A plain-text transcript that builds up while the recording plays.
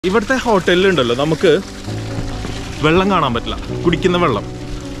ഇവിടുത്തെ ഹോട്ടലിലുണ്ടല്ലോ നമുക്ക് വെള്ളം കാണാൻ പറ്റില്ല, കുടിക്കുന്ന വെള്ളം.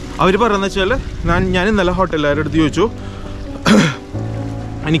 അവർ പറയുന്നത് വെച്ചാൽ ഞാൻ ഇന്നലെ ഹോട്ടലുകാരുടെ അടുത്ത് ചോദിച്ചു,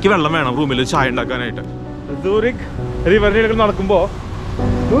 എനിക്ക് വെള്ളം വേണം റൂമിൽ ചായ ഉണ്ടാക്കാനായിട്ട്. സൂറിക് റിവറിലേക്ക് നടക്കുമ്പോൾ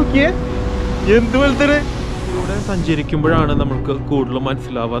നോക്കിയേ എന്തുപോലത്തെ ഇവിടെ സഞ്ചരിക്കുമ്പോഴാണ് നമ്മൾക്ക് കൂടുതൽ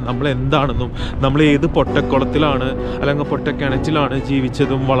മനസ്സിലാവുക നമ്മൾ എന്താണെന്നും നമ്മൾ ഏത് പൊട്ടക്കുളത്തിലാണ് അല്ലെങ്കിൽ പൊട്ടക്കിണറ്റിലാണ്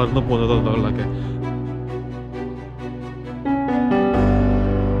ജീവിച്ചതും വളർന്നു പോകുന്നതും എന്നുള്ളതൊക്കെ.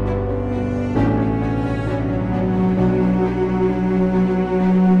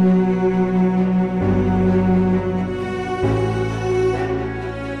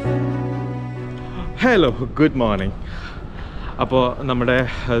 Hello, good morning. അപ്പോൾ നമ്മുടെ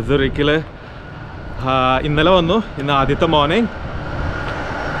സുറിക്കിൽ ഇന്നലെ വന്നു. ഇന്ന് ആദ്യത്തെ മോർണിംഗ്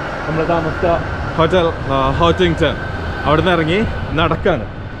നമ്മൾ താമസിച്ച ഹോട്ടൽ ഹോട്ടിങ്ടൺ അവിടെ നിന്ന് ഇറങ്ങി നടക്കാണ്.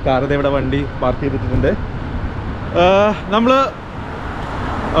 കാറിൻ്റെ ഇവിടെ വണ്ടി പാർക്ക് ചെയ്തിട്ടുണ്ട്. നമ്മൾ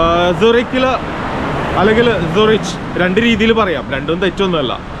സുറിക്കിൽ അല്ലെങ്കിൽ സുറിച്ച് രണ്ട് രീതിയിൽ പറയാം, രണ്ടും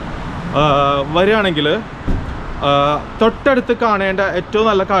തെറ്റൊന്നുമല്ല. വരികയാണെങ്കിൽ തൊട്ടടുത്ത് കാണേണ്ട ഏറ്റവും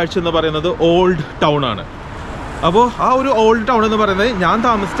നല്ല കാഴ്ച എന്ന് പറയുന്നത് ഓൾഡ് ടൗൺ ആണ്. അപ്പോൾ ആ ഒരു ഓൾഡ് ടൗൺ എന്ന് പറയുന്നത് ഞാൻ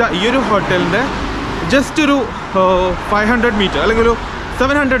താമസിച്ച ഈ ഒരു ഹോട്ടലിൻ്റെ ജസ്റ്റ് ഒരു 500 മീറ്റർ അല്ലെങ്കിൽ ഒരു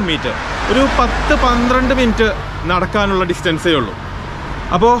 700 മീറ്റർ, ഒരു 10-12 മിനിറ്റ് നടക്കാനുള്ള ഡിസ്റ്റൻസേ ഉള്ളൂ.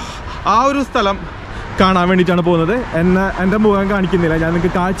 അപ്പോൾ ആ ഒരു സ്ഥലം കാണാൻ വേണ്ടിയിട്ടാണ് പോകുന്നത്. എൻ്റെ മുഖം കാണിക്കുന്നില്ല, ഞാൻ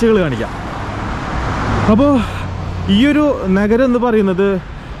നിങ്ങൾക്ക് കാഴ്ചകൾ കാണിക്കാം. അപ്പോൾ ഈ ഒരു നഗരം എന്ന് പറയുന്നത്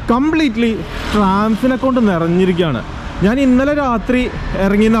കംപ്ലീറ്റ്ലി ട്രാംസിനെ കൊണ്ട് നിറഞ്ഞിരിക്കുകയാണ്. ഞാൻ ഇന്നലെ രാത്രി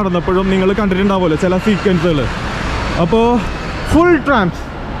ഇറങ്ങി നടന്നപ്പോഴും നിങ്ങൾ കണ്ടിട്ടുണ്ടാവുമല്ലോ ചില സീക്വൻസുകൾ. അപ്പോൾ ഫുൾ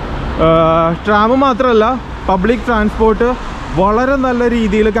ട്രാം മാത്രമല്ല, പബ്ലിക് ട്രാൻസ്പോർട്ട് വളരെ നല്ല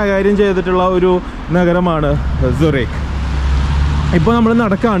രീതിയിൽ കൈകാര്യം ചെയ്തിട്ടുള്ള ഒരു നഗരമാണ് സുറിക്. ഇപ്പോൾ നമ്മൾ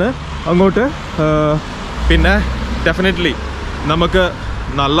നടക്കുകയാണ് അങ്ങോട്ട്. പിന്നെ ഡെഫിനറ്റ്ലി നമുക്ക്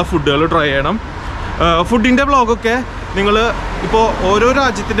നല്ല ഫുഡുകൾ ട്രൈ ചെയ്യണം. ഫുഡിൻ്റെ വ്ളോഗൊക്കെ നിങ്ങൾ ഇപ്പോൾ ഓരോ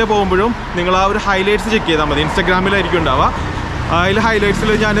രാജ്യത്തിൻ്റെ പോകുമ്പോഴും നിങ്ങൾ ആ ഒരു ഹൈലൈറ്റ്സ് ചെക്ക് ചെയ്താൽ മതി. ഇൻസ്റ്റാഗ്രാമിലായിരിക്കും ഉണ്ടാവുക. അതിൽ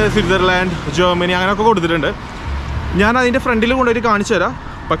ഹൈലൈറ്റ്സിൽ ഞാൻ സ്വിറ്റ്സർലാൻഡ്, ജർമ്മനി അങ്ങനെയൊക്കെ കൊടുത്തിട്ടുണ്ട്. ഞാൻ അതിൻ്റെ ഫ്രണ്ടിൽ കൊണ്ടുപോയി കാണിച്ചു തരാം.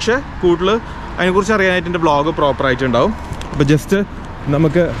 പക്ഷേ കൂടുതൽ അതിനെക്കുറിച്ച് അറിയാനായിട്ട് എൻ്റെ വ്ളോഗ് പ്രോപ്പറായിട്ടുണ്ടാവും. അപ്പോൾ ജസ്റ്റ്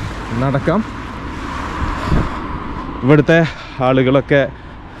നമുക്ക് നടക്കാം. ഇവിടുത്തെ ആളുകളൊക്കെ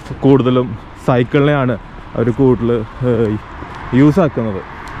കൂടുതലും സൈക്കിളിനെയാണ് അവർ കൂടുതൽ യൂസ് ആക്കുന്നത്.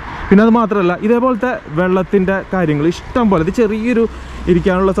 പിന്നെ അത് മാത്രമല്ല, ഇതേപോലത്തെ വെള്ളത്തിൻ്റെ കാര്യങ്ങൾ ഇഷ്ടം പോലെ. ഇത് ചെറിയൊരു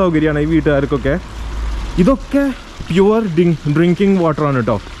ഇരിക്കാനുള്ള സൗകര്യമാണ് ഈ വീട്ടുകാർക്കൊക്കെ. ഇതൊക്കെ പ്യുവർ ഡ്രിങ്കിങ് വാട്ടറാണ്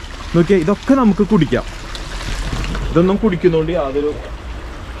കേട്ടോ. നോക്കിയാൽ ഇതൊക്കെ നമുക്ക് കുടിക്കാം. ഇതൊന്നും കുടിക്കുന്നതുകൊണ്ട് യാതൊരു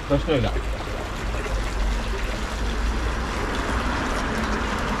പ്രശ്നമില്ല.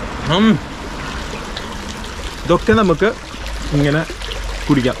 ഇതൊക്കെ നമുക്ക് ഇങ്ങനെ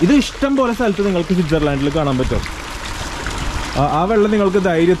കുടിക്കാം. ഇത് ഇഷ്ടം പോലെ സ്ഥലത്ത് നിങ്ങൾക്ക് സ്വിറ്റ്സർലാൻഡിൽ കാണാൻ പറ്റും. ആ വെള്ളം നിങ്ങൾക്ക്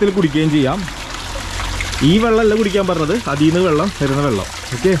ധൈര്യത്തിൽ കുടിക്കുകയും ചെയ്യാം. ഈ വെള്ളമല്ല കുടിക്കാൻ പറഞ്ഞത്, അതിൽ നിന്ന് വെള്ളം വരുന്ന വെള്ളം.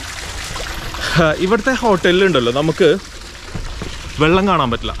 ഓക്കെ, ഇവിടുത്തെ ഹോട്ടലിലുണ്ടല്ലോ നമുക്ക് വെള്ളം കാണാൻ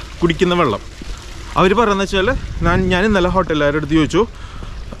പറ്റില്ല, കുടിക്കുന്ന വെള്ളം. അവർ പറയുന്നത് വെച്ചാൽ ഞാൻ ഇന്നലെ ഹോട്ടലുകാരുടെ അടുത്ത് ചോദിച്ചു,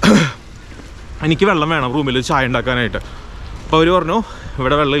 എനിക്ക് വെള്ളം വേണം റൂമിൽ ചായ ഉണ്ടാക്കാനായിട്ട്. അപ്പോൾ അവർ പറഞ്ഞു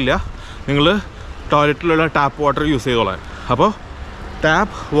ഇവിടെ വെള്ളമില്ല, നിങ്ങൾ ടോയ്ലറ്റിലുള്ള ടാപ്പ് വാട്ടർ യൂസ് ചെയ്തോളാൻ. അപ്പോൾ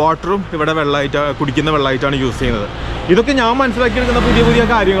ടാപ്പ് വാട്ടറും ഇവിടെ വെള്ളമായിട്ട് കുടിക്കുന്ന വെള്ളമായിട്ടാണ് യൂസ് ചെയ്യുന്നത്. ഇതൊക്കെ ഞാൻ മനസ്സിലാക്കിയെടുക്കുന്ന പുതിയ പുതിയ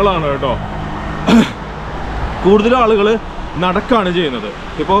കാര്യങ്ങളാണ് കേട്ടോ. കൂടുതലും ആളുകൾ നടക്കുകയാണ് ചെയ്യുന്നത്.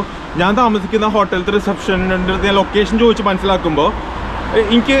 ഇപ്പോൾ ഞാൻ താമസിക്കുന്ന ഹോട്ടലിലത്തെ റിസപ്ഷൻ്റെ അടുത്ത് ഞാൻ ലൊക്കേഷൻ ചോദിച്ച് മനസ്സിലാക്കുമ്പോൾ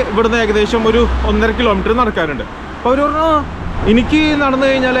എനിക്ക് ഇവിടുന്ന് ഏകദേശം ഒരു 1.5 കിലോമീറ്റർ നടക്കാനുണ്ട്. അപ്പോൾ അവർ പറഞ്ഞു എനിക്ക് നടന്നു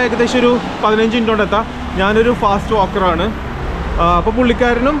കഴിഞ്ഞാൽ ഏകദേശം ഒരു 15 മിനിറ്റ് കൊണ്ട് എത്താം, ഞാനൊരു ഫാസ്റ്റ് വാക്കറാണ്. അപ്പോൾ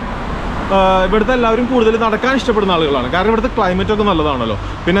പുള്ളിക്കാരനും ഇവിടുത്തെ എല്ലാവരും കൂടുതൽ നടക്കാൻ ഇഷ്ടപ്പെടുന്ന ആളുകളാണ്. കാരണം ഇവിടുത്തെ ക്ലൈമറ്റൊക്കെ നല്ലതാണല്ലോ.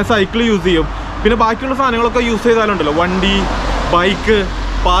 പിന്നെ സൈക്കിൾ യൂസ് ചെയ്യും. പിന്നെ ബാക്കിയുള്ള സാധനങ്ങളൊക്കെ യൂസ് ചെയ്താലുണ്ടല്ലോ, വണ്ടി, ബൈക്ക്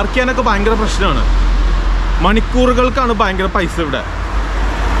പാർക്ക് ചെയ്യാനൊക്കെ ഭയങ്കര പ്രശ്നമാണ്. മണിക്കൂറുകൾക്കാണ് ഭയങ്കര പൈസ ഇവിടെ.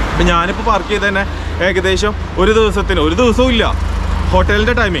 ഇപ്പം ഞാനിപ്പോൾ പാർക്ക് ചെയ്ത് തന്നെ ഏകദേശം ഒരു ദിവസവും ഇല്ല.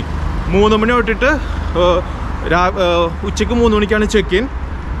 ഹോട്ടലിൻ്റെ ടൈമിങ് 3 മണി തൊട്ടിട്ട് ഉച്ചയ്ക്ക് 3 മണിക്കാണ് ചെക്ക് ഇൻ.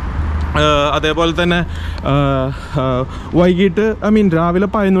 അതേപോലെ തന്നെ വൈകിട്ട് രാവിലെ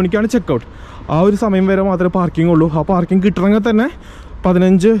 11 മണിക്കാണ് ചെക്കൗട്ട്. ആ ഒരു സമയം വരെ മാത്രമേ പാർക്കിംഗ് ഉള്ളൂ. ആ പാർക്കിംഗ് കിട്ടണമെങ്കിൽ തന്നെ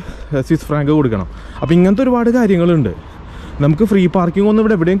 15 സ്വിസ് ഫ്രാങ്ക് കൊടുക്കണം. അപ്പോൾ ഇങ്ങനത്തെ ഒരുപാട് കാര്യങ്ങളുണ്ട്. നമുക്ക് ഫ്രീ പാർക്കിംഗ് ഒന്നും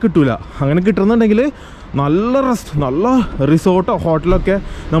ഇവിടെ എവിടെയും കിട്ടില്ല. അങ്ങനെ കിട്ടുന്നുണ്ടെങ്കിൽ നല്ല റിസോർട്ടോ ഹോട്ടലൊക്കെ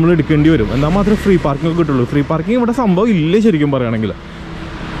നമ്മൾ എടുക്കേണ്ടി വരും. എന്നാൽ മാത്രമേ ഫ്രീ പാർക്കിംഗ് കിട്ടുള്ളൂ. ഫ്രീ പാർക്കിംഗ് ഇവിടെ സംഭവം ഇല്ലേ ശരിക്കും പറയുകയാണെങ്കിൽ.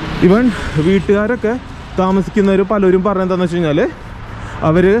 ഇവൻ വീട്ടുകാരൊക്കെ താമസിക്കുന്നവർ പലരും പറഞ്ഞതെന്ന് വെച്ച് കഴിഞ്ഞാൽ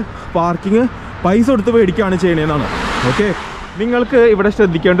അവർ പാർക്കിംഗ് പൈസ കൊടുത്ത് മേടിക്കുകയാണ് ചെയ്യണതെന്നാണ്. ഓക്കെ, നിങ്ങൾക്ക് ഇവിടെ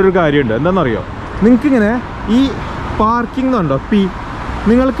ശ്രദ്ധിക്കേണ്ട ഒരു കാര്യമുണ്ട്. എന്താണെന്നറിയോ, നിങ്ങൾക്കിങ്ങനെ ഈ പാർക്കിംഗ് എന്നുണ്ടോ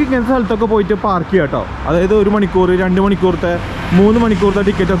നിങ്ങൾക്ക് ഇങ്ങനത്തെ സ്ഥലത്തൊക്കെ പോയിട്ട് പാർക്ക് ചെയ്യാം കേട്ടോ. അതായത് 1 മണിക്കൂർ 2 മണിക്കൂറത്തെ 3 മണിക്കൂറത്തെ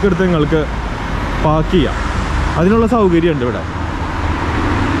ടിക്കറ്റൊക്കെ എടുത്ത് നിങ്ങൾക്ക് പാർക്ക് ചെയ്യാം. അതിനുള്ള സൗകര്യമുണ്ട് ഇവിടെ.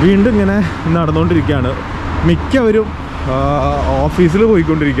 വീണ്ടും ഇങ്ങനെ നടന്നുകൊണ്ടിരിക്കുകയാണ്. മിക്കവരും ഓഫീസിൽ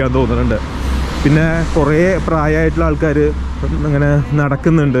പോയിക്കൊണ്ടിരിക്കുകയെന്ന് തോന്നുന്നുണ്ട്. പിന്നെ കുറേ പ്രായമായിട്ടുള്ള ആൾക്കാർ ഇങ്ങനെ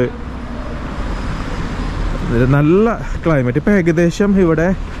നടക്കുന്നുണ്ട്. നല്ല ക്ലൈമറ്റ്. ഇപ്പം ഏകദേശം ഇവിടെ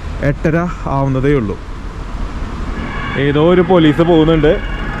 8:30 ആവുന്നതേ ഉള്ളൂ. ഏതോ ഒരു പോലീസ് പോകുന്നുണ്ട്.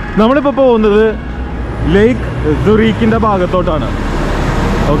 നമ്മളിപ്പോൾ പോകുന്നത് ലേക്ക് സുറീക്കിൻ്റെ ഭാഗത്തോട്ടാണ്.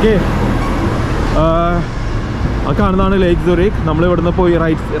 ഓക്കെ, ആ കാണുന്നതാണ് ലേക്ക് സുറീക്ക്. നമ്മളിവിടുന്ന് പോയി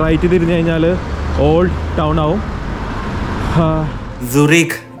റൈറ്റ് തിരിഞ്ഞു കഴിഞ്ഞാൽ ഓൾഡ് ടൗൺ ആവും.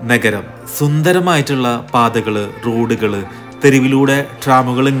 സുറീക്ക് നഗരം സുന്ദരമായിട്ടുള്ള പാതകള്, റോഡുകള്, തെരുവിലൂടെ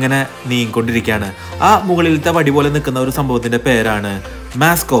ട്രാമുകൾ ഇങ്ങനെ നീങ്ങിക്കൊണ്ടിരിക്കുകയാണ്. ആ മുകളിലത്തെ വടി പോലെ നിൽക്കുന്ന ഒരു സംഭവത്തിന്റെ പേരാണ്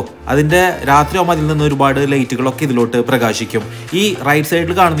മാസ്കോപ്പ്. അതിന്റെ രാത്രിയാകുമ്പോൾ അതിൽ നിന്ന് ഒരുപാട് ലൈറ്റുകളൊക്കെ ഇതിലോട്ട് പ്രകാശിക്കും. ഈ റൈറ്റ്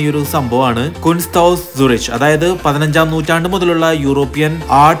സൈഡിൽ കാണുന്ന ഈ ഒരു സംഭവമാണ് കുൻസ്തൗസ് സുറിച്ച്. അതായത് 15-ാം നൂറ്റാണ്ട് മുതലുള്ള യൂറോപ്യൻ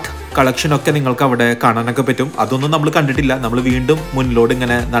ആർട്ട് കളക്ഷൻ ഒക്കെ നിങ്ങൾക്ക് അവിടെ കാണാനൊക്കെ പറ്റും. അതൊന്നും നമ്മൾ കണ്ടിട്ടില്ല. നമ്മൾ വീണ്ടും മുന്നിലോട്ട്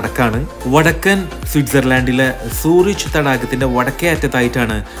ഇങ്ങനെ നടക്കാണ്. വടക്കൻ സ്വിറ്റ്സർലാൻഡിലെ സൂറിച്ച് തടാകത്തിന്റെ വടക്കേ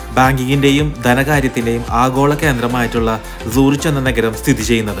അറ്റത്തായിട്ടാണ് ബാങ്കിങ്ങിന്റെയും ധനകാര്യത്തിന്റെയും ആഗോള കേന്ദ്രമായിട്ടുള്ള സൂറിച്ച് എന്ന നഗരം സ്ഥിതി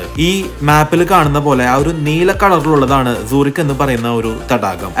ചെയ്യുന്നത്. ഈ മാപ്പിൽ കാണുന്ന പോലെ ആ ഒരു നീല കളറിലുള്ളതാണ് സൂറിക്ക് എന്ന് പറയുന്ന ഒരു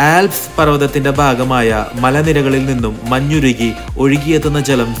തടാകം. ആൽപ്സ് പർവ്വതത്തിന്റെ ഭാഗമായ മലനിരകളിൽ നിന്നും മഞ്ഞുരുകി ഒഴുകിയെത്തുന്ന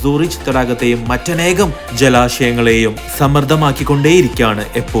ജലം സൂറിച്ച് തടാകത്തെയും മറ്റനേകം ജലാശയങ്ങളെയും സമൃദ്ധമാക്കിക്കൊണ്ടേയിരിക്കുകയാണ്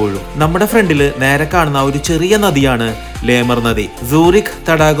എപ്പോഴും. നമ്മുടെ ഫ്രണ്ടില് നേരെ കാണുന്ന ഒരു ചെറിയ നദിയാണ് ലേമർ നദി. സൂറിക്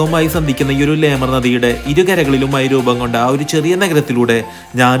തടാകവുമായി സന്ധിക്കുന്ന ഈ ഒരു ലേമർ നദിയുടെ ഇരുകരകളിലുമായി രൂപം കൊണ്ട ആ ഒരു ചെറിയ നഗരത്തിലൂടെ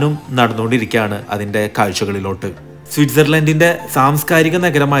ഞാനും നടന്നുകൊണ്ടിരിക്കുകയാണ് അതിന്റെ കാഴ്ചകളിലോട്ട്. സ്വിറ്റ്സർലൻഡിന്റെ സാംസ്കാരിക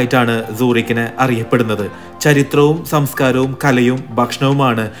നഗരമായിട്ടാണ് സൂറിക്കിനെ അറിയപ്പെടുന്നത്. ചരിത്രവും സംസ്കാരവും കലയും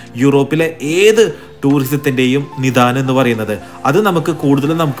ഭക്ഷണവുമാണ് യൂറോപ്പിലെ ഏത് ടൂറിസത്തിന്റെയും നിദാനം എന്ന് പറയുന്നത്. അത് നമുക്ക്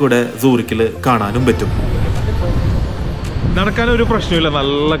കൂടുതലും നമുക്കിവിടെ സൂറിക്കിൽ കാണാനും പറ്റും. നടക്കാനൊരു പ്രശ്നമില്ല,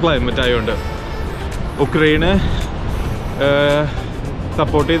 നല്ല ക്ലൈമറ്റ് ആയതുകൊണ്ട്. ഉക്രൈന്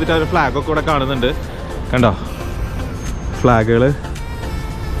സപ്പോർട്ട് ചെയ്തിട്ട് ഒരു ഫ്ലാഗൊക്കെ ഇവിടെ കാണുന്നുണ്ട്. കണ്ടോ, ഫ്ലാഗുകൾ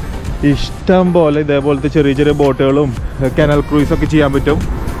ഇഷ്ടം പോലെ. ഇതേപോലത്തെ ചെറിയ ചെറിയ ബോട്ടുകളും കനൽ ക്രൂയിസൊക്കെ ചെയ്യാൻ പറ്റും.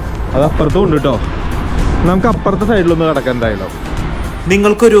 അത് അപ്പുറത്തും ഉണ്ട് കേട്ടോ. നമുക്ക് അപ്പുറത്തെ സൈഡിലൊന്ന് കിടക്കാൻ എന്തായാലും.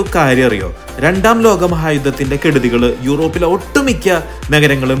 നിങ്ങൾക്കൊരു കാര്യം അറിയോ? 2ാം ലോക മഹായുദ്ധത്തിന്റെ കെടുതികൾ യൂറോപ്പിലെ ഒട്ടുമിക്ക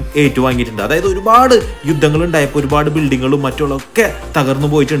നഗരങ്ങളും ഏറ്റുവാങ്ങിയിട്ടുണ്ട്. അതായത് ഒരുപാട് യുദ്ധങ്ങൾ ഉണ്ടായപ്പോൾ ഒരുപാട് ബിൽഡിങ്ങുകളും മറ്റുള്ളൊക്കെ തകർന്നു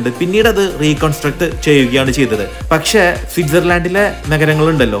പോയിട്ടുണ്ട്. പിന്നീട് അത് റീകൺസ്ട്രക്ട് ചെയ്യുകയാണ് ചെയ്തത്. പക്ഷേ സ്വിറ്റ്സർലാൻഡിലെ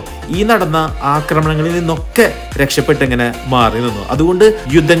നഗരങ്ങളുണ്ടല്ലോ, ഈ നടന്ന ആക്രമണങ്ങളിൽ നിന്നൊക്കെ രക്ഷപ്പെട്ടിങ്ങനെ മാറി നിന്നു. അതുകൊണ്ട്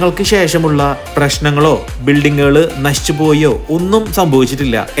യുദ്ധങ്ങൾക്ക് ശേഷമുള്ള പ്രശ്നങ്ങളോ ബിൽഡിങ്ങുകൾ നശിച്ചു പോയോ ഒന്നും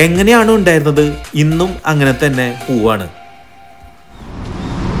സംഭവിച്ചിട്ടില്ല. എങ്ങനെയാണോ ഉണ്ടായിരുന്നത് ഇന്നും അങ്ങനെ തന്നെ പോവാണ്.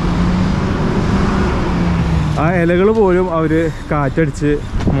 ആ ഇലകൾ പോലും അവർ കാറ്റടിച്ച്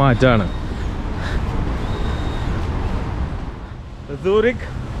മാറ്റാണ്. സൂറിക്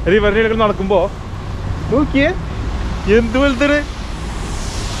റിവറിൻ്റെ ഇടയിൽ നടക്കുമ്പോൾ നോക്കിയേ എന്തുപോലത്തെ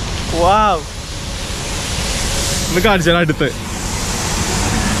വാവ്. ഒന്ന് കാണിച്ചാൽ അടുത്ത്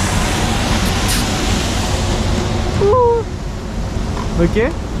നോക്കിയേ.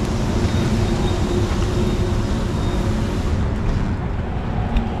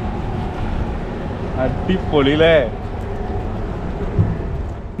 അടിപൊളിയില്ലേ.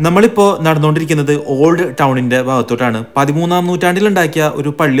 നമ്മളിപ്പോൾ നടന്നുകൊണ്ടിരിക്കുന്നത് ഓൾഡ് ടൗണിന്റെ ഭാഗത്തോട്ടാണ്. 13-ാം നൂറ്റാണ്ടിൽ ഉണ്ടാക്കിയ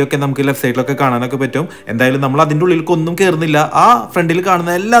ഒരു പള്ളിയൊക്കെ നമുക്ക് ലെഫ്റ്റ് സൈഡിലൊക്കെ കാണാനൊക്കെ പറ്റും. എന്തായാലും നമ്മൾ അതിൻ്റെ ഉള്ളിലേക്കൊന്നും കയറുന്നില്ല. ആ ഫ്രണ്ടിൽ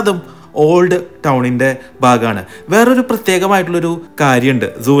കാണുന്ന എല്ലാതും ഓൾഡ് ടൗണിന്റെ ഭാഗമാണ്. വേറൊരു പ്രത്യേകമായിട്ടുള്ളൊരു കാര്യമുണ്ട്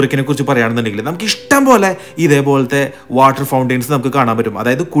സൂറിക്കിനെ കുറിച്ച് പറയുകയാണെന്നുണ്ടെങ്കിൽ, നമുക്ക് ഇഷ്ടം പോലെ ഇതേപോലത്തെ വാട്ടർ ഫൗണ്ടെയിൻസ് നമുക്ക് കാണാൻ പറ്റും.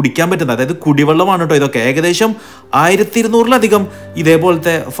 അതായത് കുടിക്കാൻ പറ്റുന്ന, അതായത് കുടിവെള്ളമാണ് കേട്ടോ ഇതൊക്കെ. ഏകദേശം 1200-ലധികം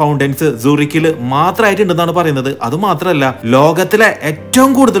ഇതേപോലത്തെ ഫൗണ്ടെയിൻസ് സൂറിക്കിൽ മാത്രമായിട്ടുണ്ടെന്നാണ് പറയുന്നത്. അതുമാത്രമല്ല, ലോകത്തിലെ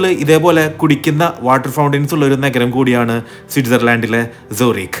ഏറ്റവും കൂടുതൽ ഇതേപോലെ കുടിക്കുന്ന വാട്ടർ ഫൗണ്ടെയിൻസ് ഉള്ള ഒരു നഗരം കൂടിയാണ് സ്വിറ്റ്സർലാൻഡിലെ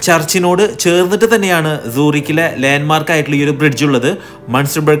സൂറിക്. ചർച്ചിനോട് ചേർന്നിട്ട് തന്നെയാണ് സൂറിക്കിലെ ലാൻഡ്മാർക്ക് ആയിട്ടുള്ള ഈ ഒരു ബ്രിഡ്ജ് ഉള്ളത്,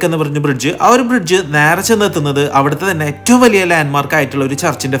 മൺസ്റ്റർബർഗ് എന്ന് പറഞ്ഞ ബ്രിഡ്ജ്. ആ ഒരു ബ്രിഡ്ജ് നേരെ ചെന്നെത്തുന്നത് അവിടുത്തെ തന്നെ ഏറ്റവും വലിയ ലാൻഡ്മാർക്ക് ആയിട്ടുള്ള ഒരു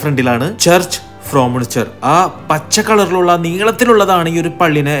ചർച്ചിന്റെ ഫ്രണ്ടിലാണ്. ചർച്ച് ഫ്രോമുൺസ്റ്റർ. ആ പച്ച കളറിലുള്ള നീളത്തിലുള്ളതാണ് ഈ ഒരു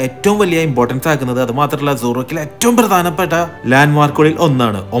പള്ളിനെ ഏറ്റവും വലിയ ഇമ്പോർട്ടൻസ് ആക്കുന്നത്. അത് മാത്രമല്ല സൂറിക്കിലെ ഏറ്റവും പ്രധാനപ്പെട്ട ലാൻഡ്മാർക്കുകളിൽ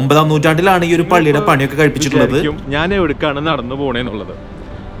ഒന്നാണ്. 9-ാം നൂറ്റാണ്ടിലാണ് ഈ ഒരു പള്ളിയുടെ പണിയൊക്കെ കഴിപ്പിച്ചിട്ടുള്ളത്. ഞാൻ എവിടേക്കാണ് നടന്നു പോണേന്നുള്ളത്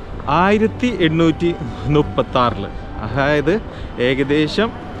 1836, അതായത് ഏകദേശം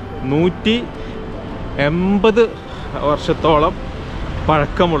 180 വർഷത്തോളം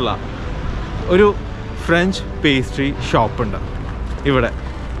പഴക്കമുള്ള ഒരു ഫ്രഞ്ച് പേസ്ട്രി ഷോപ്പുണ്ട് ഇവിടെ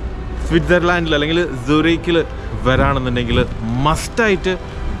സ്വിറ്റ്സർലാൻഡിൽ. അല്ലെങ്കിൽ സൂറിക്കിൽ വരാണെന്നുണ്ടെങ്കിൽ മസ്റ്റായിട്ട്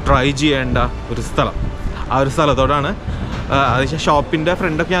ട്രൈ ചെയ്യേണ്ട ഒരു സ്ഥലം. ആ ഒരു സ്ഥലത്തോടാണ്. ഷോപ്പിൻ്റെ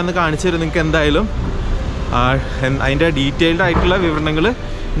ഫ്രണ്ടൊക്കെ ഞാൻ കാണിച്ചു തരും നിങ്ങൾക്ക്. എന്തായാലും അതിൻ്റെ ഡീറ്റെയിൽഡ് ആയിട്ടുള്ള വിവരണങ്ങൾ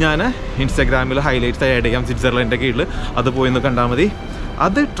ഞാൻ ഇൻസ്റ്റാഗ്രാമിൽ ഹൈലൈറ്റ്സ് ആഡ് ചെയ്യാം, സ്വിറ്റ്സർലൻഡിൻ്റെ കീഴിൽ. അത് പോയി ഒന്ന് കണ്ടാൽ മതി.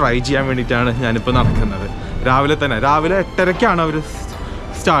 അത് ട്രൈ ചെയ്യാൻ വേണ്ടിയിട്ടാണ് ഞാനിപ്പോൾ നടക്കുന്നത്. രാവിലെ 8:30ക്കാണ് അവർ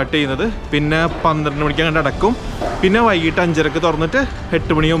സ്റ്റാർട്ട് ചെയ്യുന്നത്. പിന്നെ 12 മണിക്ക് അങ്ങോട്ട് അടക്കും. പിന്നെ വൈകിട്ട് 5:30ക്ക് തുറന്നിട്ട്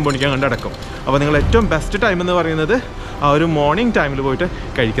 8 മണി 9 മണിക്ക് അങ്ങോട്ട് അടക്കും. അപ്പോൾ നിങ്ങൾ ഏറ്റവും ബെസ്റ്റ് ടൈം എന്ന് പറയുന്നത് ആ ഒരു മോർണിംഗ് ടൈമിൽ പോയിട്ട്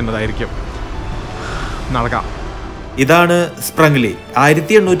കഴിക്കുന്നതായിരിക്കും. നടക്കാം. ഇതാണ് സ്പ്രങ്ലി.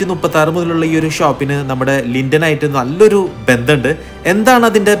 1836 മുതലുള്ള ഈ ഒരു ഷോപ്പിന് നമ്മുടെ ലിൻഡനായിട്ട് നല്ലൊരു ബന്ധമുണ്ട്. എന്താണ്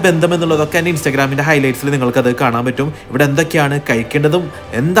അതിൻ്റെ ബന്ധം എന്നുള്ളതൊക്കെ എൻ്റെ ഇൻസ്റ്റാഗ്രാമിൻ്റെ ഹൈലൈറ്റ്സിൽ നിങ്ങൾക്കത് കാണാൻ പറ്റും. ഇവിടെ എന്തൊക്കെയാണ് കഴിക്കേണ്ടതും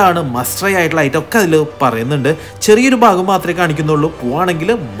എന്താണ് മസ്റ്ററായി ആയിട്ടുള്ള ഐറ്റമൊക്കെ അതിൽ പറയുന്നുണ്ട്. ചെറിയൊരു ഭാഗം മാത്രമേ കാണിക്കുന്നുള്ളൂ.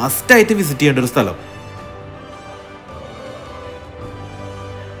 പോവാണെങ്കിൽ മസ്റ്റായിട്ട് വിസിറ്റ് ചെയ്യേണ്ട ഒരു സ്ഥലം.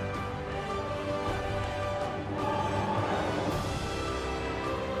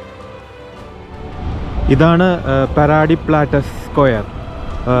 ഇതാണ് പരാഡി പ്ലാറ്റസ് സ്ക്വയർ.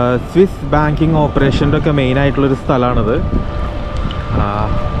 സ്വിസ് ബാങ്കിങ് ഓപ്പറേഷൻ്റെ ഒക്കെ മെയിനായിട്ടുള്ളൊരു സ്ഥലമാണിത്.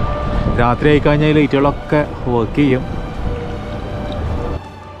 രാത്രി ആയിക്കഴിഞ്ഞാൽ ലൈറ്റുകളൊക്കെ വർക്ക് ചെയ്യും.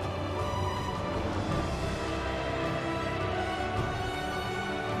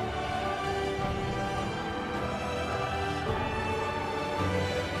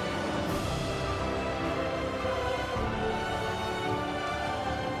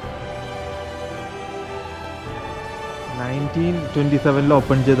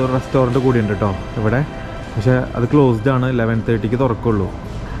 ഓപ്പൺ ചെയ്ത ഒരു റെസ്റ്റോറൻറ്റ് കൂടി ഉണ്ട് കേട്ടോ ഇവിടെ. പക്ഷേ അത് ക്ലോസ്ഡ് ആണ്. 11:30ക്ക് തുറക്കുള്ളൂ.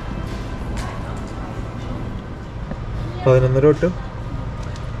 11 തൊട്ട്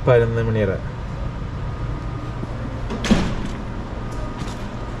 11 മണി വരെ.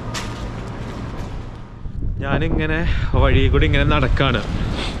 ഞാനിങ്ങനെ വഴി കൂടി ഇങ്ങനെ നടക്കാണ്.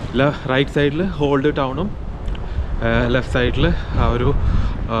 റൈറ്റ് സൈഡിൽ ഓൾഡ് ടൗണും ലെഫ്റ്റ് സൈഡിൽ ആ ഒരു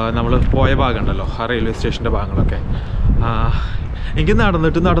നമ്മൾ പോയ ഭാഗമുണ്ടല്ലോ, ആ റെയിൽവേ സ്റ്റേഷൻ്റെ ഭാഗങ്ങളൊക്കെ. എനിക്ക്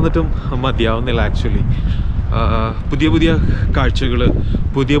നടന്നിട്ടും മതിയാവുന്നില്ല ആക്ച്വലി. പുതിയ പുതിയ കാഴ്ചകൾ,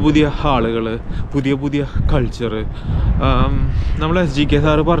 പുതിയ ആളുകൾ, പുതിയ കൾച്ചർ. നമ്മൾ SGK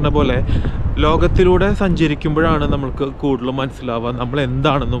സാറ് പറഞ്ഞ പോലെ ലോകത്തിലൂടെ സഞ്ചരിക്കുമ്പോഴാണ് നമ്മൾക്ക് കൂടുതലും മനസ്സിലാവുക നമ്മൾ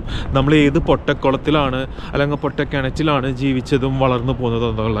എന്താണെന്നും നമ്മൾ ഏത് പൊട്ടക്കുളത്തിലാണ് അല്ലെങ്കിൽ പൊട്ടക്കിണറ്റിലാണ് ജീവിച്ചതും വളർന്നു പോകുന്നതും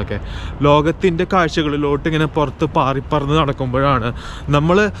എന്നുള്ളതൊക്കെ. ലോകത്തിൻ്റെ കാഴ്ചകളിലോട്ട് ഇങ്ങനെ പുറത്ത് പാറിപ്പറന്ന് നടക്കുമ്പോഴാണ്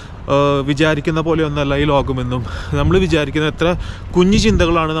നമ്മൾ വിചാരിക്കുന്ന പോലെയൊന്നല്ല ഈ ലോകമെന്നും നമ്മൾ വിചാരിക്കുന്ന എത്ര കുഞ്ഞു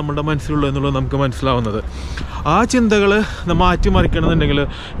ചിന്തകളാണ് നമ്മുടെ മനസ്സിലുള്ളതെന്നുള്ളത് നമുക്ക് മനസ്സിലാവുന്നത്. ആ ചിന്തകൾ മാറ്റിമറിക്കണമെന്നുണ്ടെങ്കിൽ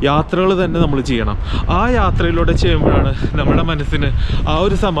യാത്രകൾ തന്നെ നമ്മൾ ചെയ്യണം. ആ യാത്രയിലൂടെ ചെയ്യുമ്പോഴാണ് നമ്മുടെ മനസ്സിന് ആ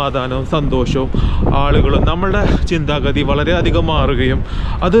ഒരു സമാധാനവും സന്തോഷവും ആളുകളും നമ്മളുടെ ചിന്താഗതി വളരെയധികം മാറുകയും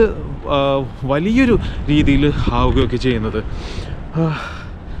അത് വലിയൊരു രീതിയിൽ ആവുകയൊക്കെ ചെയ്യുന്നത്.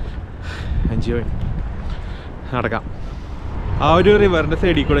 എൻജോയ്. നടക്കാം. ആ ഒരു റിവറിൻ്റെ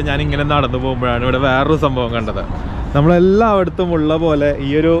സൈഡിൽ കൂടെ ഞാൻ ഇങ്ങനെ നടന്നു പോകുമ്പോഴാണ് ഇവിടെ വേറൊരു സംഭവം കണ്ടത്. നമ്മളെല്ലായിടത്തും ഉള്ള പോലെ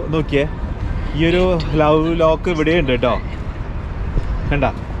ഈയൊരു നോക്കിയേ, ഈയൊരു ലവ് ലോക്ക് ഇവിടെ ഉണ്ട് കേട്ടോ. കണ്ട,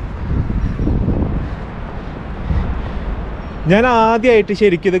 ഞാൻ ആദ്യമായിട്ട്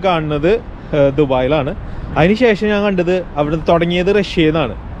ശരിക്കും ഇത് കാണുന്നത് ദുബായിലാണ്. അതിനുശേഷം ഞാൻ കണ്ടത് അവിടെ തുടങ്ങിയത് റഷ്യയിൽ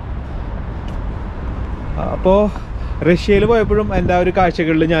നിന്നാണ്. അപ്പോൾ റഷ്യയിൽ പോയപ്പോഴും എൻ്റെ ആ ഒരു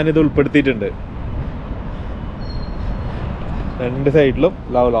കാഴ്ചകളിൽ ഞാനിത് ഉൾപ്പെടുത്തിയിട്ടുണ്ട്. രണ്ട് സൈഡിലും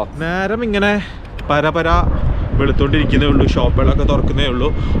ലവ് ലോക്ക്. നേരം ഇങ്ങനെ പരപര വെളുത്തോണ്ടിരിക്കുന്നേ ഉള്ളൂ. ഷോപ്പുകളൊക്കെ തുറക്കുന്നേ ഉള്ളൂ.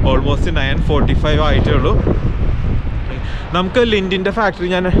 ഓൾമോസ്റ്റ് 9:45 ആയിട്ടേ ഉള്ളൂ. നമുക്ക് ലിൻഡിൻ്റെ ഫാക്ടറി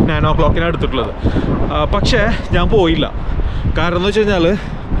ഞാൻ 9 o'clock എടുത്തിട്ടുള്ളത്. പക്ഷേ ഞാൻ പോയില്ല. കാരണം എന്ന് വെച്ച് കഴിഞ്ഞാൽ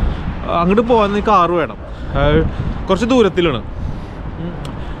അങ്ങോട്ട് പോകാൻ കാറ് വേണം. കുറച്ച് ദൂരത്തിലാണ്.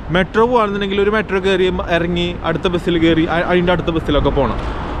 മെട്രോ പോകുകയാണെന്നുണ്ടെങ്കിൽ ഒരു മെട്രോ കയറി ഇറങ്ങി അടുത്ത ബസ്സിൽ കയറി അതിൻ്റെ അടുത്ത ബസ്സിലൊക്കെ പോകണം.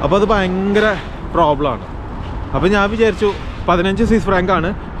 അപ്പോൾ അത് ഭയങ്കര പ്രോബ്ലമാണ്. അപ്പോൾ ഞാൻ വിചാരിച്ചു 15 Swiss franc ആണ്.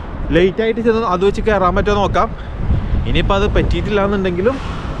 ലേറ്റായിട്ട് ചെന്ന് അത് വെച്ച് കയറാൻ പറ്റുമോ നോക്കാം. ഇനിയിപ്പോൾ അത് പറ്റിയിട്ടില്ല എന്നുണ്ടെങ്കിലും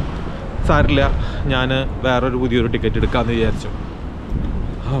സാരില്ല, ഞാൻ വേറൊരു പുതിയൊരു ടിക്കറ്റ് എടുക്കാമെന്ന് വിചാരിച്ചു.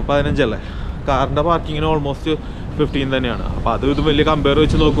 15 അല്ലേ. കാറിൻ്റെ പാർക്കിങ്ങിന് ഓൾമോസ്റ്റ് 15 തന്നെയാണ്. അപ്പോൾ അത് ഇത് വലിയ കമ്പയർ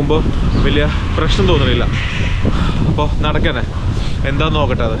വെച്ച് നോക്കുമ്പോൾ വലിയ പ്രശ്നം തോന്നുന്നില്ല. അപ്പോൾ നടക്കണേ, എന്താന്ന്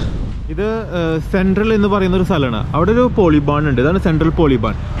നോക്കട്ടെ. അത് ഇത് സെൻട്രൽ എന്ന് പറയുന്നൊരു സ്ഥലമാണ്. അവിടെ ഒരു പോളിബാൺ ഉണ്ട്. ഇതാണ് സെൻട്രൽ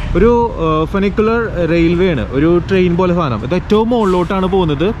പോളിബാൺ. ഒരു ഫുനിക്കുലർ റെയിൽവേ ആണ്, ഒരു ട്രെയിൻ പോലെ സാധനം. ഇത് ഏറ്റവും മുകളിലോട്ടാണ്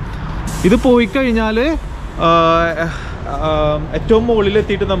പോകുന്നത്. ഇത് പോയി കഴിഞ്ഞാൽ ഏറ്റവും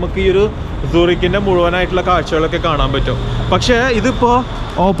മുകളിലെത്തിയിട്ട് നമുക്ക് ഈ ഒരു സൂറിക്കിൻ്റെ മുഴുവനായിട്ടുള്ള കാഴ്ചകളൊക്കെ കാണാൻ പറ്റും. പക്ഷേ ഇതിപ്പോൾ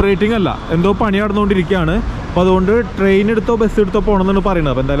ഓപ്പറേറ്റിംഗ് അല്ല, എന്തോ പണി നടന്നുകൊണ്ടിരിക്കുകയാണ്. അപ്പോൾ അതുകൊണ്ട് ട്രെയിൻ എടുത്തോ ബസ് എടുത്തോ പോകണമെന്നാണ്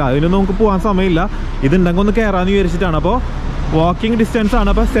പറയുന്നത്. അപ്പോൾ എന്തായാലും അതിനൊന്നും നമുക്ക് പോകാൻ സമയമില്ല. ഇതുണ്ടെങ്കിൽ ഒന്ന് കയറാമെന്ന് വിചാരിച്ചിട്ടാണ്. അപ്പോൾ വാക്കിംഗ് ഡിസ്റ്റൻസ് ആണ്.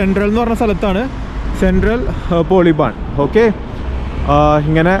 അപ്പോൾ സെൻട്രൽ എന്ന് പറഞ്ഞ സ്ഥലത്താണ് സെൻട്രൽ പോളിബാൺ. ഓക്കെ,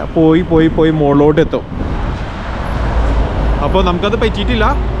 ഇങ്ങനെ പോയി മുകളിലോട്ട് എത്തും. അപ്പോൾ നമുക്കത് പറ്റിയിട്ടില്ല,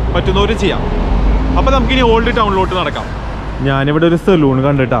 പറ്റുന്നവരും ചെയ്യാം. അപ്പോൾ നമുക്കിനി ഓൾഡ് ടൗണിലോട്ട് നടക്കാം. ഞാനിവിടെ ഒരു സലൂൺ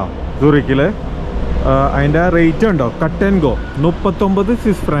കണ്ടിട്ടാ സൂറിക്കിൽ. അതിൻ്റെ റേറ്റ് ഉണ്ടോ? Cut and go 39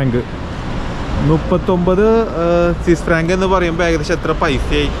 Swiss Frank. 39 Swiss Frank എന്ന് പറയുമ്പോൾ ഏകദേശം എത്ര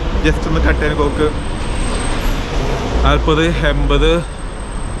പൈസയായി? ജസ്റ്റ് ഒന്ന് കട്ട് ആൻഡ് ഗോക്ക് 40, 80,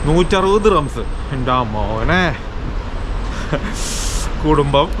 160 ദിർഹംസ്. എൻ്റെ മോനെ,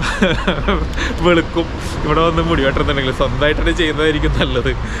 കുടുംബം വെളുക്കും ഇവിടെ വന്ന് മുടി വെട്ടുന്നുണ്ടെങ്കിൽ സ്വന്തമായിട്ടാണ് ചെയ്യുന്നതായിരിക്കും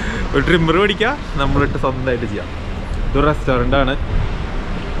നല്ലത്. ഒരു ട്രിമ്മർ മേടിക്കുക, നമ്മളിട്ട് സ്വന്തമായിട്ട് ചെയ്യാം. ഇതൊരു റെസ്റ്റോറൻ്റാണ്.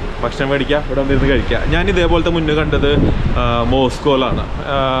 ഭക്ഷണം മേടിക്കുക, ഇവിടെ വന്നിരുന്ന് കഴിക്കുക. ഞാൻ ഇതേപോലത്തെ മുന്നേ കണ്ടത് മോസ്കോയിലാണ്.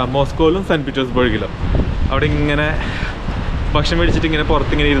 മോസ്കോയിലും സെൻറ്റ് പീറ്റേഴ്സ്ബർഗിലും. അവിടെ ഇങ്ങനെ ഭക്ഷണം മേടിച്ചിട്ട് ഇങ്ങനെ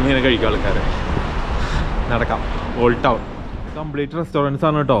പുറത്തിങ്ങനെ ഇരുന്ന് ഇങ്ങനെ കഴിക്കുക ആൾക്കാർ. നടക്കാം. ഓൾഡ് ടൗൺ കംപ്ലീറ്റ് റെസ്റ്റോറൻറ്റ്സ്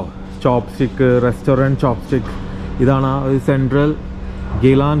ആണ് കേട്ടോ. Chopstick restaurant chopstick. ഇതാണ് central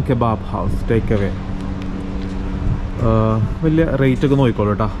Gillan kebab house take away. വലിയ റേറ്റൊക്കെ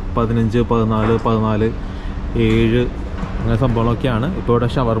നോക്കിക്കോളൂ കേട്ടോ. 15, 14, 14, 7 അങ്ങനെ സംഭവങ്ങളൊക്കെയാണ്. ഇപ്പോൾ ഇവിടെ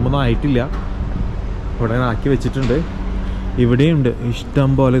ഷവർമൊന്നും ആയിട്ടില്ല, ഇവിടെ ആക്കി വെച്ചിട്ടുണ്ട്. ഇവിടെയുണ്ട് ഇഷ്ടം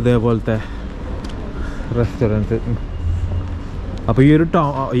പോലെ ഇതേപോലത്തെ റെസ്റ്റോറൻറ്റ്. അപ്പോൾ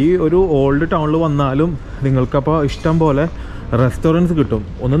ഈ ഒരു ഓൾഡ് ടൗണിൽ വന്നാലും നിങ്ങൾക്കപ്പോൾ ഇഷ്ടം പോലെ റെസ്റ്റോറൻറ്റ്സ് കിട്ടും.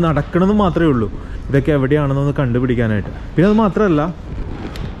 ഒന്ന് നടക്കണമെന്ന് മാത്രമേ ഉള്ളൂ ഇതൊക്കെ എവിടെയാണെന്നൊന്ന് കണ്ടുപിടിക്കാനായിട്ട്. പിന്നെ അത് മാത്രമല്ല,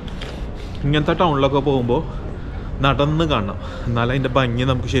 ഇങ്ങനത്തെ ടൗണിലൊക്കെ പോകുമ്പോൾ നടന്ന് കാണണം, എന്നാലേ അതിൻ്റെ ഭംഗി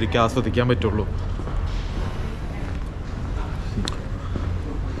നമുക്ക് ശരിക്കും ആസ്വദിക്കാൻ പറ്റുള്ളൂ.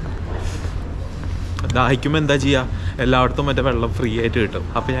 ദാഹിക്കുമ്പോൾ എന്താ ചെയ്യുക? എല്ലായിടത്തും മറ്റേ വെള്ളം ഫ്രീ ആയിട്ട് കിട്ടും.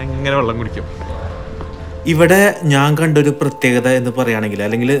 അപ്പോൾ ഞാൻ ഇങ്ങനെ വെള്ളം കുടിക്കും. ഇവിടെ ഞാൻ കണ്ടൊരു പ്രത്യേകത എന്ന് പറയുകയാണെങ്കിൽ,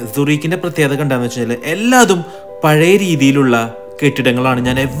 അല്ലെങ്കിൽ സുറീക്കിൻ്റെ പ്രത്യേകത കണ്ടാന്ന് വെച്ച് കഴിഞ്ഞാൽ എല്ലാതും പഴയ രീതിയിലുള്ള കെട്ടിടങ്ങളാണ്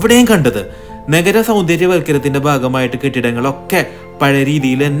ഞാൻ എവിടെയും കണ്ടത്. നഗര സൗന്ദര്യവൽക്കരണത്തിൻ്റെ ഭാഗമായിട്ട് കെട്ടിടങ്ങളൊക്കെ പഴയ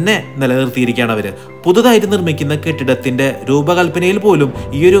രീതിയിൽ തന്നെ നിലനിർത്തിയിരിക്കുകയാണ് അവർ. പുതുതായിട്ട് നിർമ്മിക്കുന്ന കെട്ടിടത്തിൻ്റെ രൂപകൽപ്പനയിൽ പോലും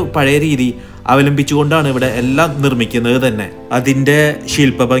ഈ ഒരു പഴയ രീതി അവലംബിച്ചുകൊണ്ടാണ് ഇവിടെ എല്ലാം നിർമ്മിക്കുന്നത് തന്നെ. അതിൻ്റെ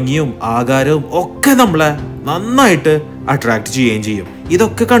ശില്പഭംഗിയും ആകാരവും ഒക്കെ നമ്മളെ നന്നായിട്ട് അട്രാക്ട് ചെയ്യുകയും ചെയ്യും.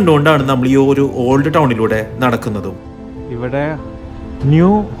 ഇതൊക്കെ കണ്ടുകൊണ്ടാണ് നമ്മൾ ഈ ഒരു ഓൾഡ് ടൗണിലൂടെ നടക്കുന്നതും. ഇവിടെ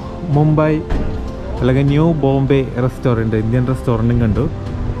ന്യൂ മുംബൈ അല്ലെങ്കിൽ ന്യൂ ബോംബെ റെസ്റ്റോറൻറ്റ്, ഇന്ത്യൻ റെസ്റ്റോറൻറ്റും കണ്ടു.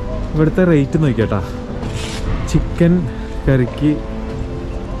 ഇവിടുത്തെ റേറ്റ് നോക്കിയേട്ടാ. ചിക്കൻ കറിക്ക്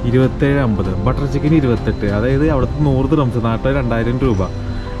 27.50, ബട്ടർ ചിക്കൻ 28, അതായത് അവിടുത്തെ 100 ദിർഹംസ്, നാട്ടിൽ 2000 രൂപ.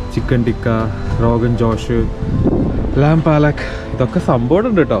 ചിക്കൻ ടിക്ക, റോഗൻ ജോഷ്, ലാം പാലക്, ഇതൊക്കെ സംഭവം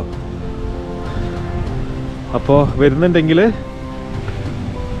ഉണ്ട് കേട്ടോ. അപ്പോൾ വരുന്നുണ്ടെങ്കിൽ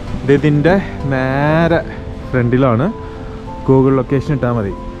ഇതിൻ്റെ നേരെ ഫ്രണ്ടിലാണ്. ഗൂഗിൾ ലൊക്കേഷൻ ഇട്ടാൽ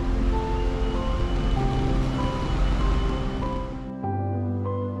മതി.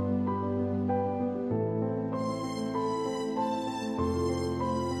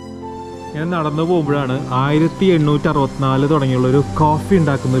 ഇങ്ങനെ നടന്നു പോകുമ്പോഴാണ് 1864 തുടങ്ങിയുള്ളൊരു കോഫി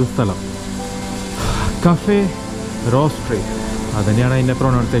ഉണ്ടാക്കുന്നൊരു സ്ഥലം, കഫേ റോസ്ട്രി. അതുതന്നെയാണ് അതിൻ്റെ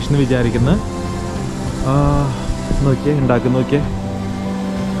പ്രൊനൗൺസിയേഷൻ വിചാരിക്കുന്നത്. നോക്കിയേ, ഉണ്ടാക്കുന്ന നോക്കിയേ.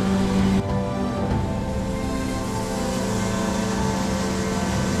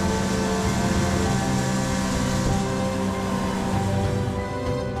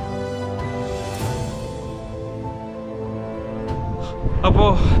 അപ്പോൾ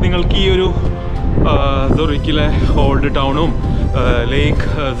നിങ്ങൾക്ക് ഈ ഒരു സുറിക്കിലെ ഓൾഡ് ടൗണും ലേക്ക്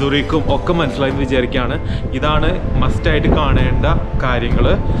സുറിക്കും ഒക്കെ മനസ്സിലായെന്ന് വിചാരിക്കുകയാണ്. ഇതാണ് മസ്റ്റായിട്ട് കാണേണ്ട കാര്യങ്ങൾ.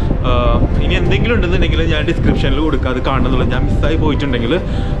 ഇനി എന്തെങ്കിലും ഉണ്ടെന്നുണ്ടെങ്കിൽ ഞാൻ ഡിസ്ക്രിപ്ഷനിൽ കൊടുക്കുക, അത് കാണണമെന്നുള്ളത്. ഞാൻ മിസ്സായി പോയിട്ടുണ്ടെങ്കിൽ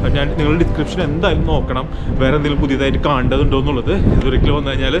നിങ്ങൾ ഡിസ്ക്രിപ്ഷൻ എന്തായാലും നോക്കണം, വേറെ എന്തെങ്കിലും പുതിയതായിട്ട് കാണേണ്ടതുണ്ടോ എന്നുള്ളത്. സുറിക്കിൽ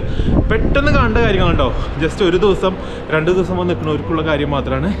വന്നു കഴിഞ്ഞാൽ പെട്ടെന്ന് കാണേണ്ട കാര്യങ്ങളുണ്ടോ, ജസ്റ്റ് 1 ദിവസം 2 ദിവസം വന്ന് നിൽക്കുന്നവർക്കുള്ള കാര്യം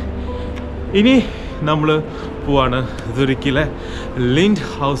മാത്രമാണ്. ഇനി നമ്മൾ പോവാണ് സുറിക്കിലെ ലിൻഡ്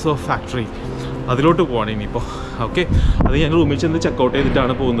ഹൗസ് ഓഫ് ഫാക്ടറി, അതിലോട്ട് പോവാണ് ഇനിയിപ്പോൾ. ഓക്കെ, അത് ഞാൻ റൂമിൽ ചെന്ന് ചെക്കൗട്ട്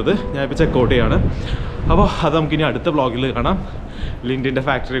ചെയ്തിട്ടാണ് പോകുന്നത്. ഞാനിപ്പോൾ ചെക്കൗട്ട് ചെയ്യാണ്. അപ്പോൾ അത് നമുക്കിനി അടുത്ത വ്ളോഗിൽ കാണാം. ലിൻഡിൻ്റെ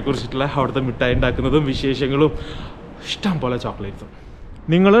ഫാക്ടറിയെ കുറിച്ചിട്ടുള്ള അവിടുത്തെ മിഠായി ഉണ്ടാക്കുന്നതും വിശേഷങ്ങളും, ഇഷ്ടം പോലെ ചോക്ലേറ്റ്സും.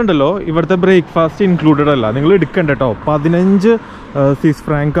 നിങ്ങളുണ്ടല്ലോ ഇവിടുത്തെ ബ്രേക്ക്ഫാസ്റ്റ് ഇൻക്ലൂഡഡ് അല്ല, നിങ്ങൾ എടുക്കണ്ട കേട്ടോ. 15 സ്വിസ്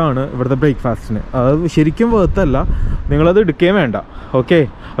ഫ്രാങ്ക് ആണ് ഇവിടുത്തെ ബ്രേക്ക്ഫാസ്റ്റിന്. അത് ശരിക്കും വേർത്തല്ല, നിങ്ങളത് എടുക്കുകയും വേണ്ട. ഓക്കെ,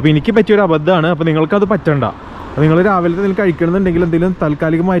 അപ്പോൾ എനിക്ക് പറ്റിയൊരു അബദ്ധമാണ്. അപ്പോൾ നിങ്ങൾക്കത് പറ്റണ്ട. നിങ്ങൾ രാവിലത്തെ എന്തെങ്കിലും കഴിക്കണമെന്നുണ്ടെങ്കിൽ എന്തെങ്കിലും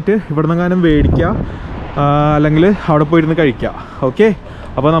താൽക്കാലികമായിട്ട് ഇവിടെ നിന്നെങ്ങാനും മേടിക്കുക, അല്ലെങ്കിൽ അവിടെ പോയിരുന്ന് കഴിക്കുക. ഓക്കെ,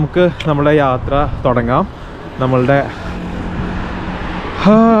 അപ്പോൾ നമുക്ക് നമ്മുടെ യാത്ര തുടങ്ങാം. നമ്മളുടെ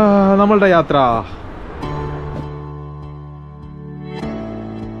യാത്ര.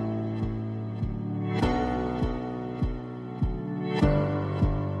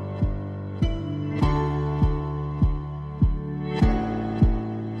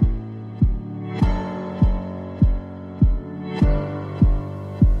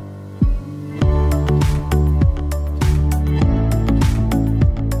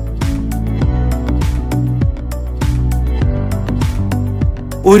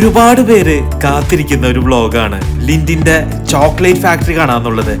 ഒരുപാട് പേര് കാത്തിരിക്കുന്ന ഒരു വ്ളോഗാണ് ലിൻഡിന്റെ ചോക്ലേറ്റ് ഫാക്ടറി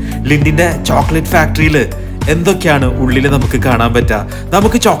കാണാന്നുള്ളത്. ലിൻഡിന്റെ ചോക്ലേറ്റ് ഫാക്ടറിയിൽ എന്തൊക്കെയാണ് ഉള്ളിൽ നമുക്ക് കാണാൻ പറ്റുക,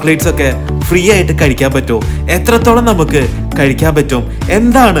 നമുക്ക് ചോക്ലേറ്റ്സ് ഒക്കെ ഫ്രീ ആയിട്ട് കഴിക്കാൻ പറ്റുമോ, എത്രത്തോളം നമുക്ക് കഴിക്കാൻ പറ്റും,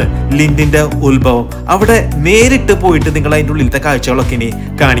 എന്താണ് ലിൻഡിന്റെ ഉത്ഭവം, അവിടെ നേരിട്ട് പോയിട്ട് നിങ്ങൾ അതിൻ്റെ ഉള്ളിലത്തെ കാഴ്ചകളൊക്കെ ഇനി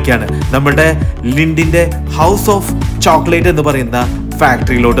കാണിക്കാണ്. നമ്മുടെ ലിൻഡിന്റെ ഹൗസ് ഓഫ് ചോക്ലേറ്റ് എന്ന് പറയുന്ന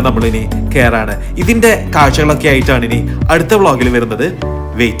ഫാക്ടറിയിലോട്ട് നമ്മൾ ഇനി കയറാണ്. ഇതിന്റെ കാഴ്ചകളൊക്കെ ആയിട്ടാണ് ഇനി അടുത്ത വ്ളോഗിൽ വരുന്നത്.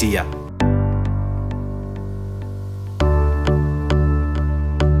 വെയിറ്റ് ചെയ്യാം.